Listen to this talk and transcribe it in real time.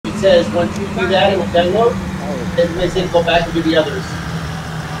says once you do that, it will download, Oh, and they say go back and do the others.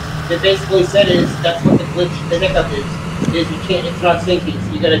 They basically said is that's what the glitch, the hiccup is you can't, it's not syncing,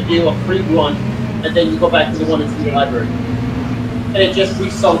 so you got to do a free one, and then you go back to the one that's in your library, and it just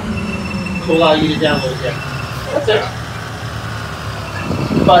resunk to allow you to download again. That's it.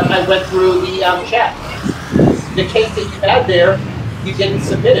 But I went through the chat. The case that you had there, you didn't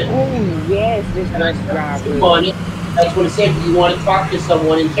submit it. oh yes, this bus driver. Money. That's what it said. Do you want to talk to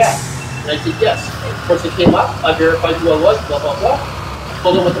someone in chat? And I said yes. Of course, it came up. I verified who I was. Blah blah blah.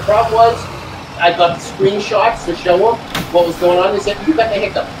 Told them what the problem was. I got the screenshots to show them what was going on. They said you got the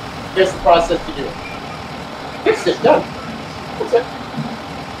hiccup. Here's the process to do it. Fixed it. Done. That's it.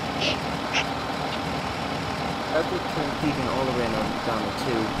 I could turn peeking all the way down to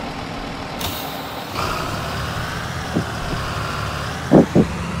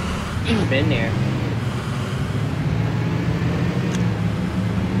 2. Been there.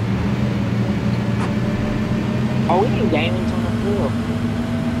 Oh, we in gaming on the floor.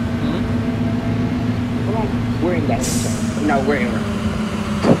 We're like, we're in gaming zone. No, we're in.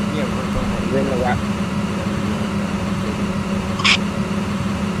 Yeah, We're in the rock.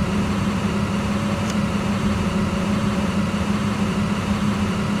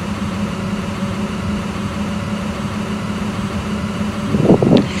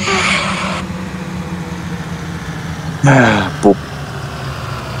 Boop.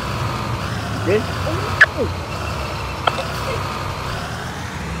 This.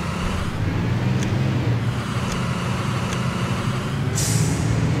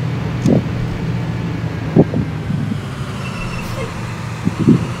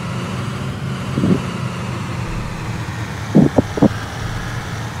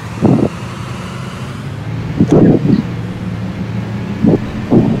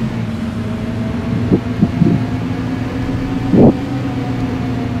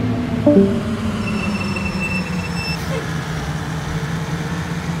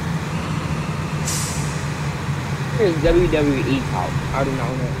 Here's WWE talk. I do not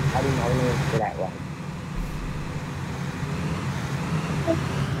know for that one.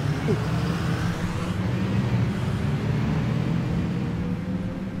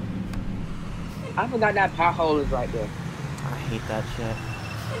 I forgot that pothole is right there. I hate that shit.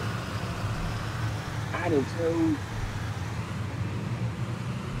 I do too.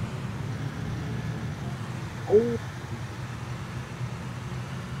 Oh.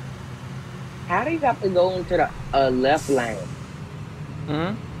 How do you have to go into the left lane?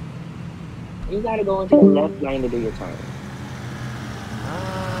 Hmm? You gotta go into the left lane to do your turn.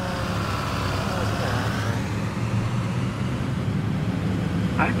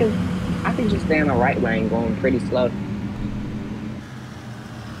 I can just stay in the right lane going pretty slow.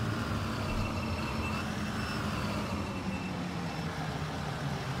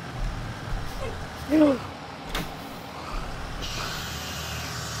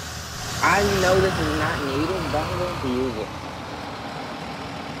 I know this is not needed, but I'm going to use it.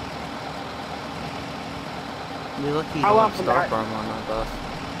 You're lucky you Oh, I don't forgot. start farm on that bus.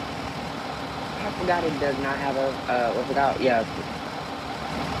 I forgot it does not have a, I forgot, yeah.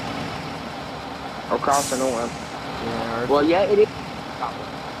 Across the north. Yeah, Well, yeah, it is.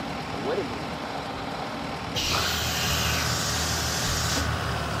 What is it?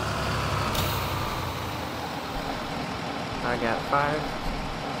 I got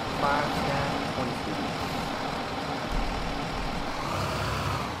 5 stack, 20 students.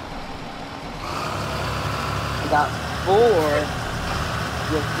 I got 4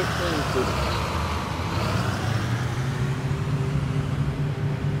 with 15 students.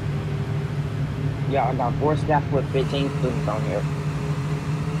 Yeah, I got 4 staff with 15 students on here.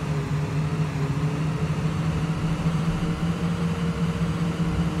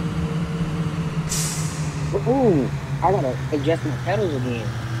 Ooh, I gotta adjust my pedals again.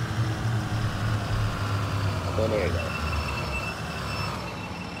 Oh, there you go.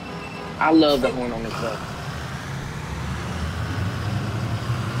 I love the horn on this bus.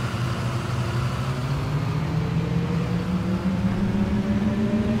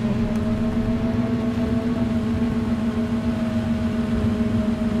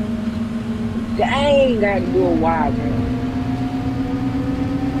 Dang, I had to do a wide turn.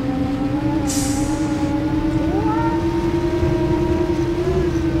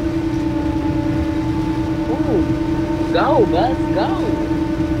 Ooh, go, bus, go.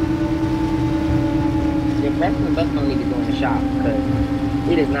 The rest of the bus don't need to go in the shop because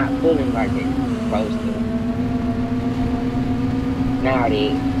it is not pulling like it's supposed to. Now it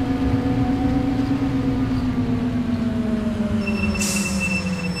is.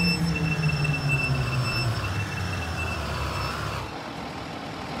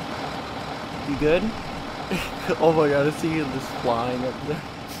 You good? Oh my god, I see you just flying up there.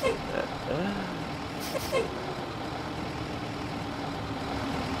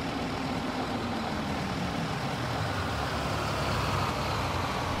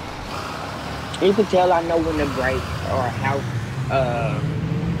 You can tell I know when to brake or how,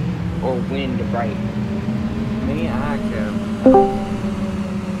 or when to brake. Me, I can.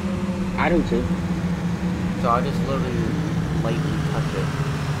 I do too. So I just literally lightly touch it.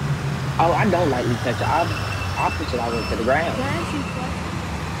 Oh, I don't lightly touch it. I push it all the way to the ground.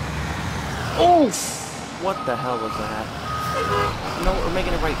 Oh! What the hell was that? No, we're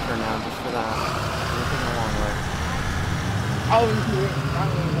making a right turn now just for that. We're taking a long way. Oh, yeah.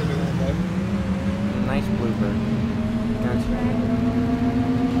 Nice blooper.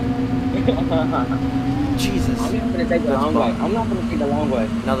 Jesus. I'm not gonna take the long way. I'm not gonna take the long way.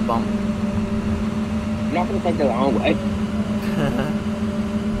 Another bump. I'm not gonna take the long way.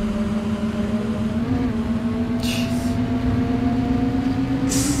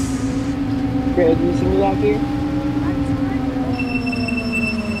 Greg, you see me out here?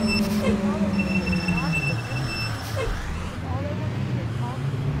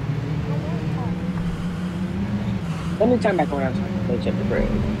 Let me turn back around so I can catch up to Greg.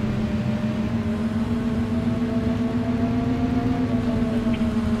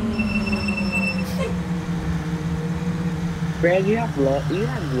 Greg, you have left me.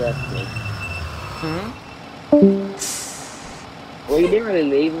 Hmm? Well, you didn't really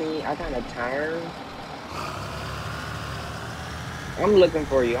leave me. I kind of turned. I'm looking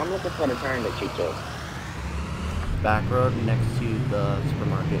for you. I'm looking for the turn that you took. Back road next to the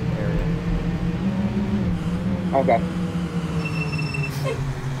supermarket area. Okay.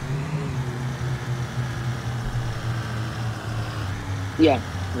 Yeah,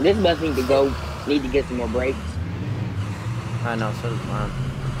 this bus need to get some more brakes. I know, so does mine.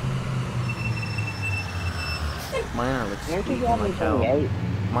 Mine are like squeaking like hell.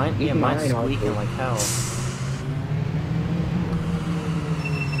 Mine's squeaking like hell.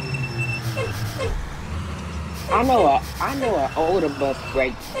 I know an older bus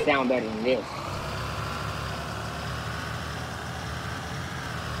brakes sound better than this.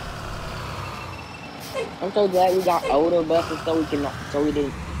 I'm so glad we got older buses so we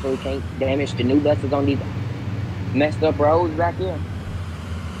can't damage the new buses on these messed up roads back here.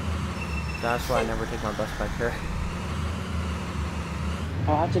 That's why I never take my bus back here.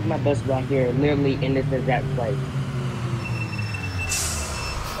 Oh, I took my bus back here literally in this exact place.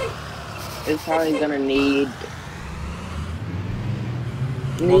 It's probably gonna need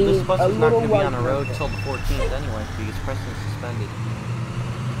Well, this bus is not going to be on the road road till the 14th anyway, because Preston's suspended.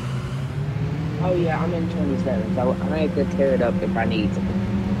 Oh yeah, I'm in 27, so I have to tear it up if I need to.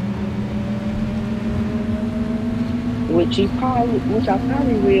 Which I probably will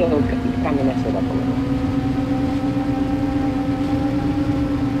kind of mess it up a little.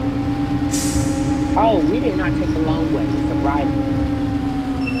 Oh, we did not take the long way. It's a ride.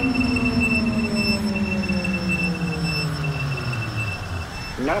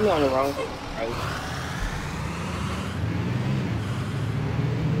 Now I'm on the wrong road.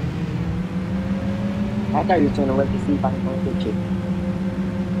 I thought you were trying to wait to see if I can find get you.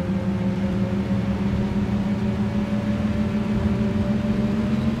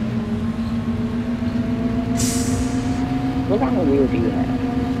 What kind of wheel do you have?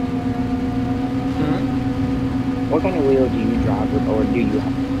 Hmm? What kind of wheel do you drive with, or do you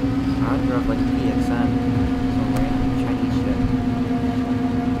have? I drove like a PXN. Some random Chinese shit.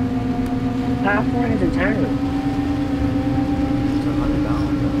 How far is the turn? It's $100.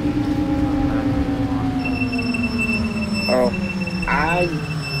 Oh, I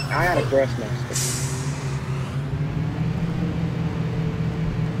got a Thrustmaster.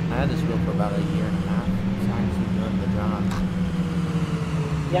 I had this wheel for about a year and a half. It's actually doing the job.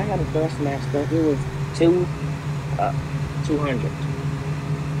 Yeah, I got a Thrustmaster. It was 200.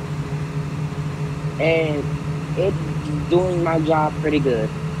 And it's doing my job pretty good.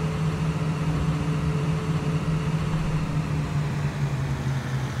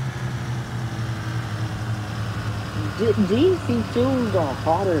 DC2s are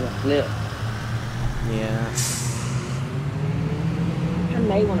harder to flip. Yeah. I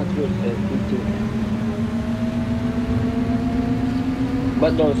may want to switch to DC2 now.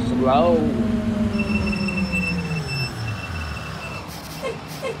 But they're slow.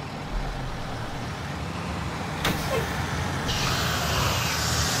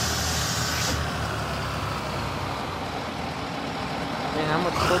 Man, how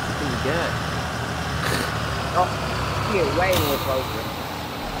much closer can you get? Oh, get way more closer.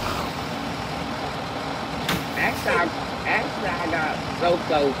 Actually, I got so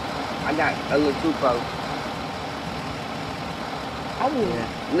close I got a little too close. I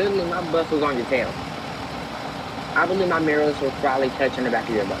was literally, my bus was on your tail. I believe my mirrors were probably touching the back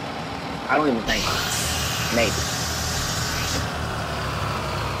of your bus. I don't even think. Maybe.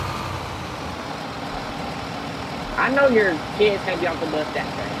 I know your kids had you off the bus that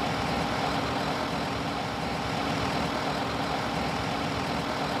day.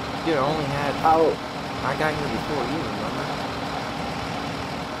 Dude, I only had... Oh. I got here before you, remember?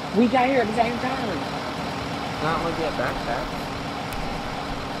 We got here at the same time. It's not like you had backpacks.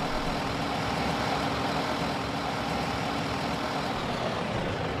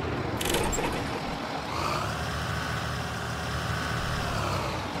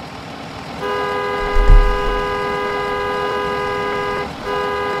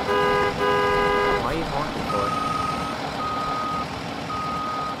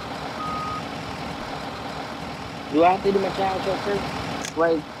 Do I have to do my child check too?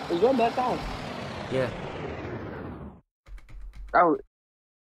 Wait, is your bus on? Yeah. Oh.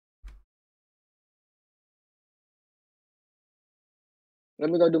 Let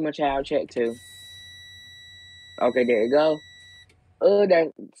me go do my child check too. Okay, there you go. Oh,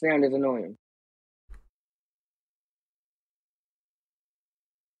 that sound is annoying.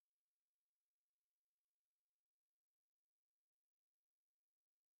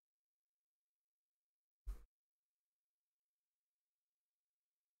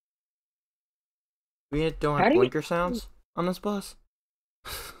 We don't have blinker sounds on this bus?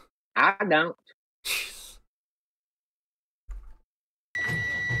 I don't. Jeez.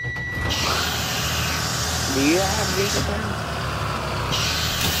 Do you have blinker sounds?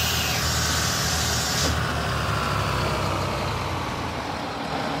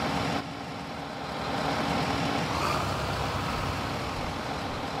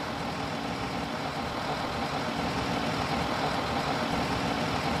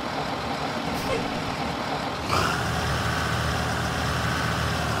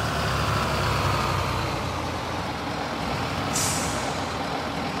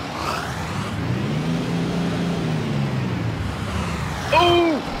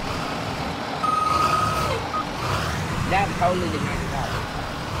 That totally did not get out.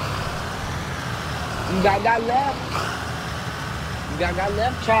 You got left. You got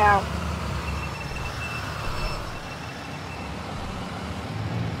left, child.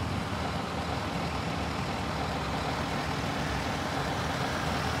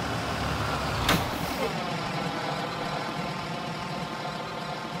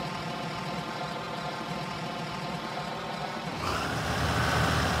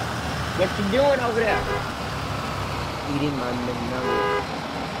 What you doing over there? Eating my McNugget.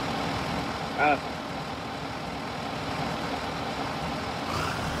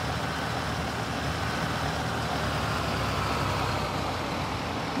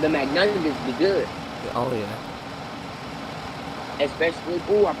 The McNuggets be good. Oh yeah. Especially,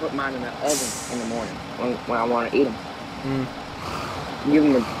 I put mine in the oven in the morning when I want to eat them. Give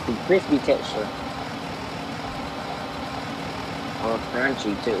them a crispy texture. Or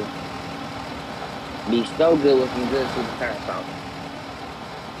crunchy too. Be so good with some good sweet potato sauce.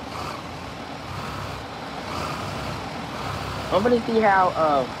 I'm gonna see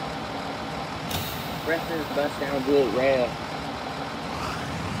how Preston's bus sounds good red.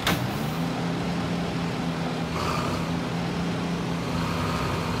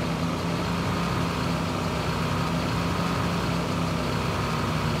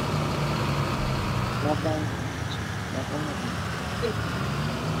 Nothing.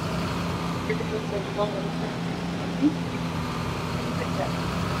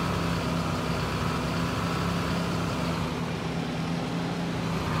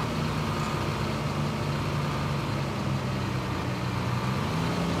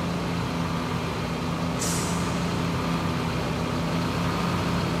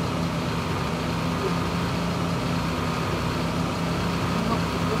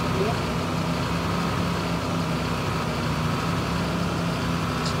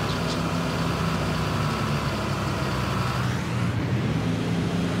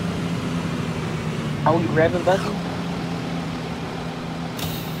 Are we revving buses?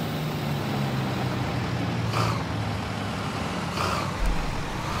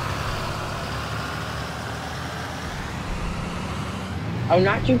 Oh,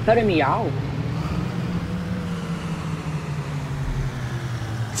 not you cutting me off.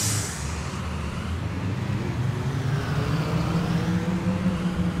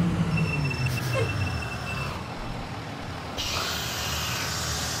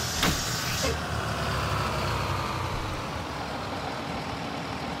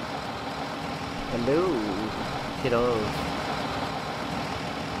 Hello, kiddos.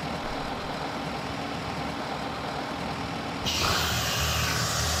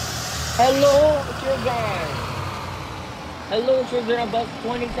 Hello, children. Hello, children of bus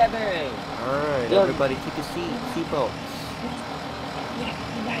 27. Alright, everybody take a seat. Seatbelts. Yeah,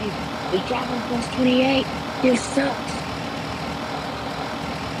 everybody. The driver of bus 28. You sucks.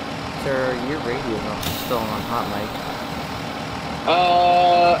 Sir, your radio's not still on hot mic.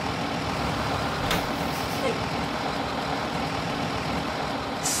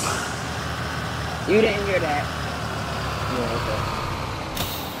 You didn't hear that. Yeah, okay.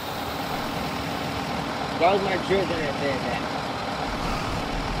 That was my children that said that.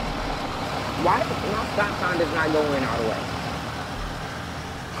 Why my stop sign does not go in all the way?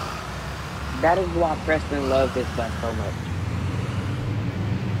 That is why Preston loves this bus so much.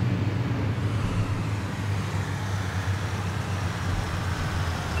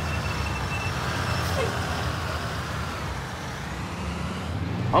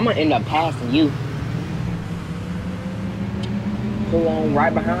 I'm gonna end up passing you. Pull on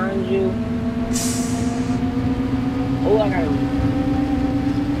right behind you. Oh, I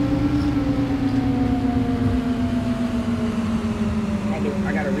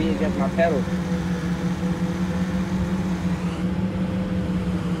gotta readjust my pedals.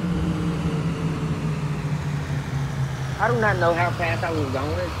 I do not know how fast I was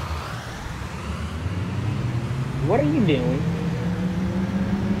going. What are you doing?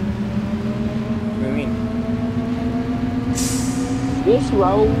 What do you mean? This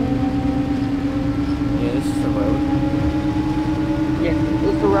road. Yeah, this is the road. Yes,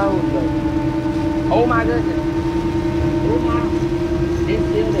 it's the road, but oh my goodness. Oh my. This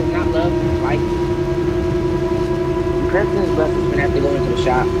still does not love me. Like, Preston's bus is gonna have to go into the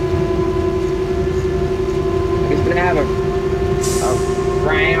shop. It's gonna have a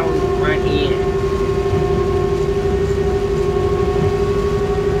round front end.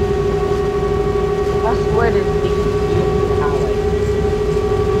 I swear this thing is beautiful highway.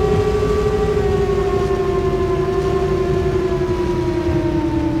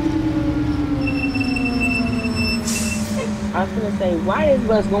 I was gonna say, why is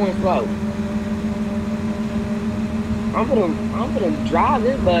bus going slow? I'm gonna drive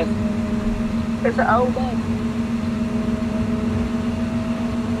this bus. It's an old bus.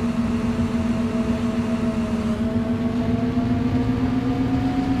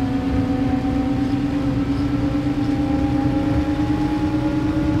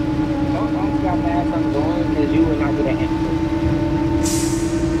 Don't see how fast I'm going because you will not get an answer.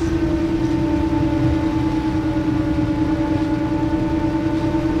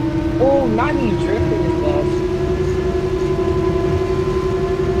 Oh, not you drifting this bus.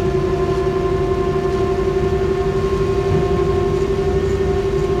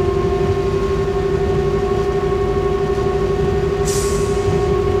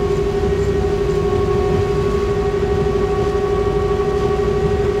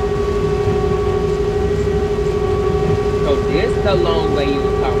 The long way you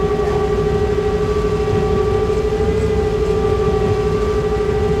were talking about.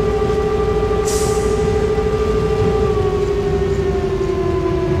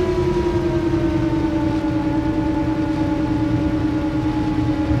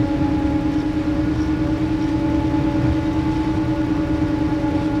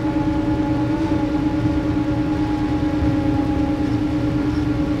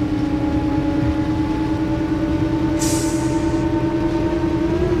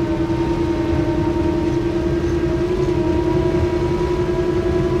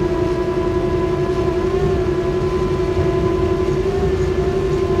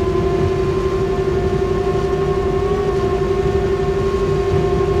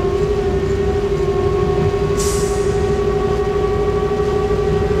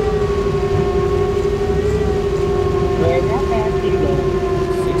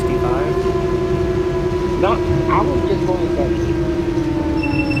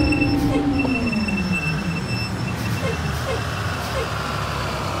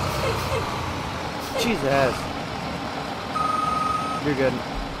 Jesus. You're good.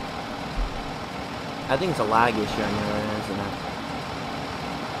 I think it's a lag issue on your end, isn't it?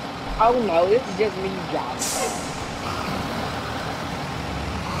 Oh no, this is just me driving.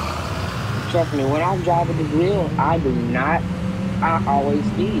 Trust me, when I'm driving this wheel, I always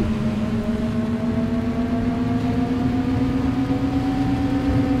speed.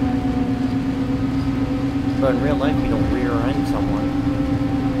 But in real life, you don't rear end someone.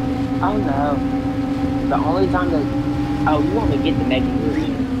 Oh no. The only time that, oh, you want me to get the naked rear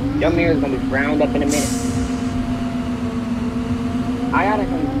end. Your mirror's gonna be browned up in a minute. I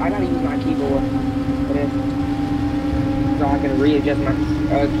gotta use my keyboard for this, so I can readjust my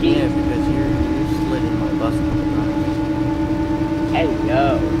keys. Yeah, because you slid in my bus a couple times. Hey,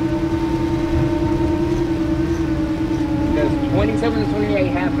 no. Does 27 and 28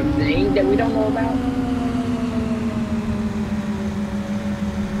 have a thing that we don't know about?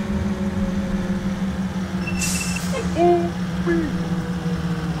 I'm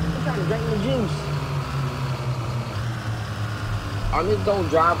trying to drink my juice. I'm just gonna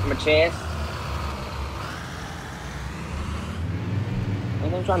drop my chest.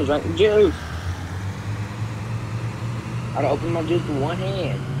 And I'm trying to drink the juice. I gotta open my juice with one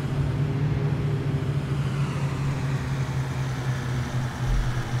hand.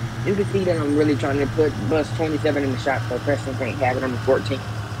 You can see that I'm really trying to put bus 27 in the shot so Preston can't have it on the 14.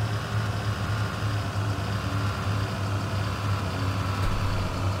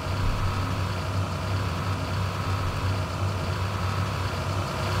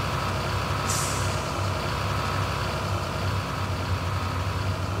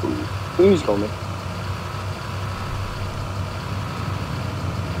 Who's coming?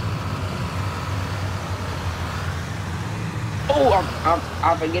 Oh,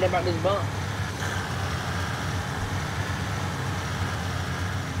 I forget about this bump.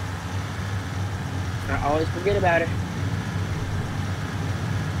 I always forget about it.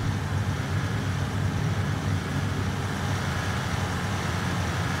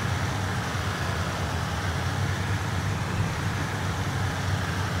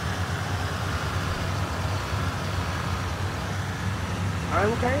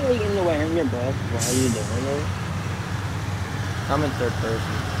 I'm currently in the way of your bus. What are you doing there? I'm in third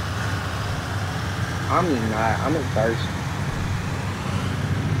person. I'm not. I'm in first.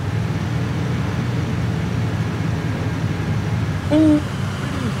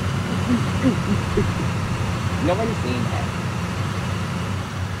 Nobody's seen that.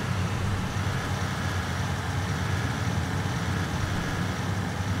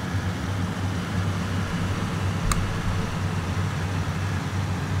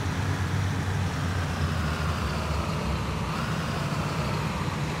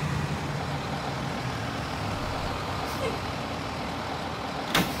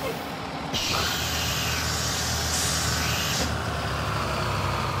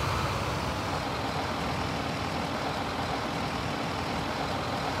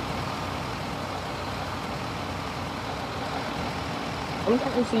 I'm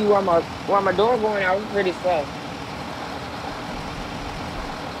trying to see why my door going out. It's pretty slow.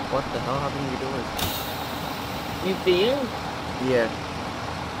 What the hell happened to your doors? You feel? Yeah.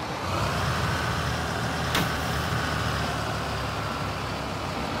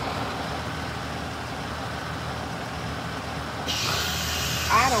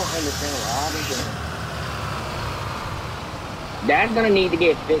 I don't understand what all this is. That's gonna need to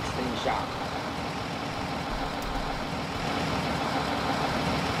get fixed in the shop.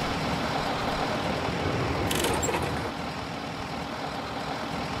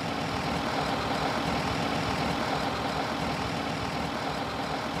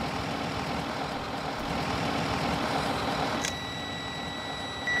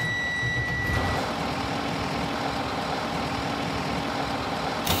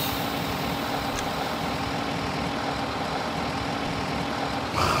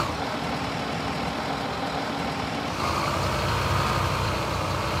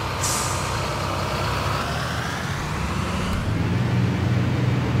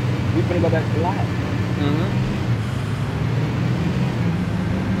 We finna go back to live.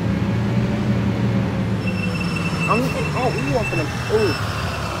 We want for the food.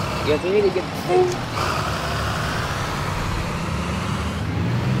 Yes, we need to get the food.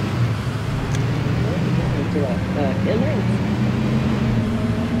 Erie?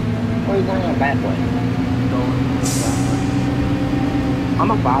 Or are you going on back way? I'm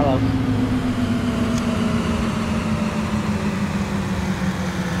gonna follow.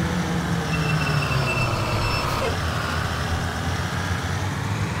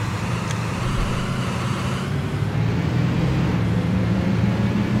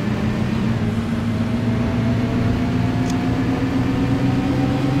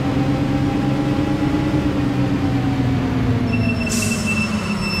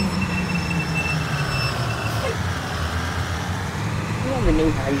 Never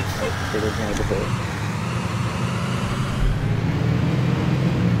knew how you spoke to this neighborhood.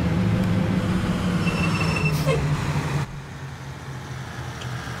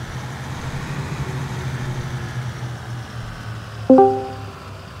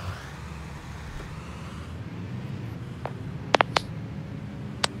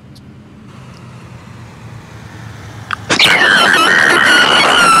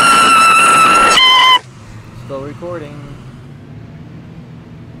 Still recording.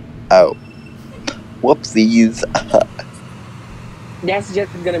 Oh. Whoopsies. That's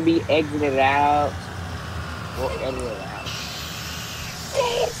just gonna be exited out. We'll edit it out.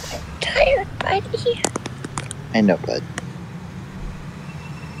 tired, buddy. I know, bud.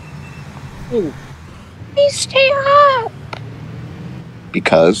 Please stay up.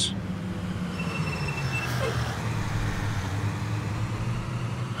 Because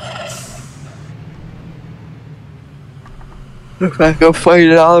if I can fight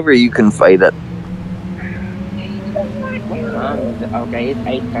it, Oliver, you can fight it. Okay, it's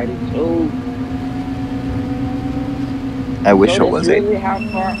 8:32. I wish So it was 8. really how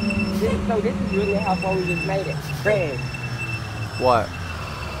far. This is really how far we just made it. Fred, What?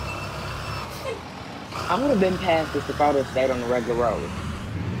 I would have been past this if I would have stayed on the regular road.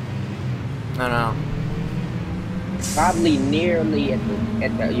 No. Probably nearly at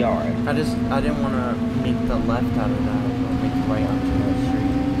the yard. I didn't want to make the left out of that, or make the right onto that street.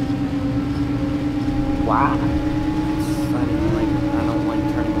 Why? I don't like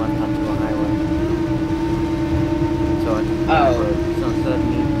turning left onto a highway. So I took the back road. So instead of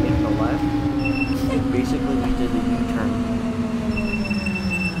me making the left, basically we did the U-turn.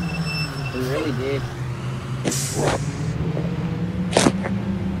 We really did.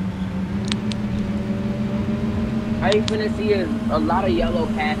 How you finna see a lot of yellow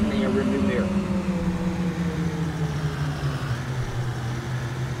passing in your rearview mirror?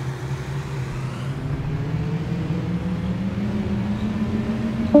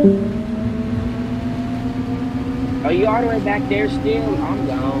 Are you all the way back there still? I'm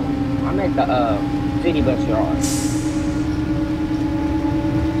gone. I'm at the city bus yard.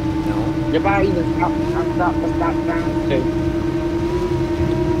 No. Did I even stop the stop sign too?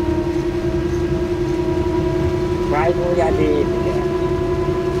 Surprisingly, I did. Yeah.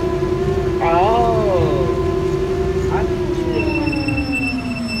 Oh, I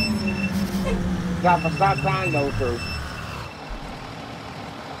got the stop sign go through.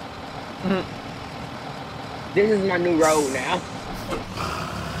 This is my new road now.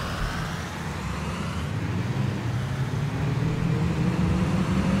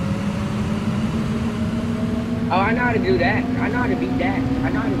 Oh, I know how to do that. I know how to beat that. I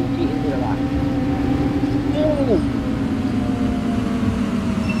know how to beat into the lot. Ooh.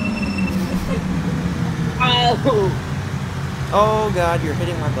 Oh. Oh God, you're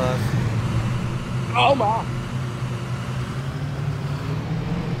hitting my bus. Oh my.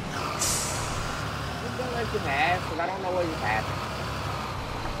 I'm gonna let you pass because I don't know what just happened.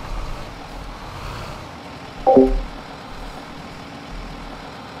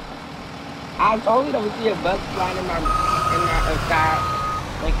 I totally don't see a bus flying in my sky.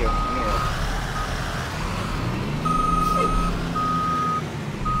 Thank you. Mirror.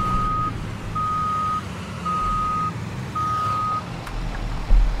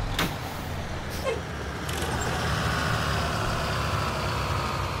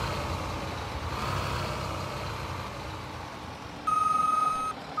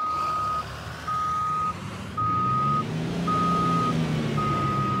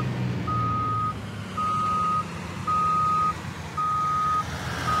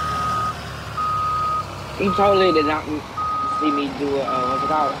 He totally did not see me do what's it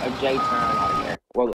called? A J turn out of there.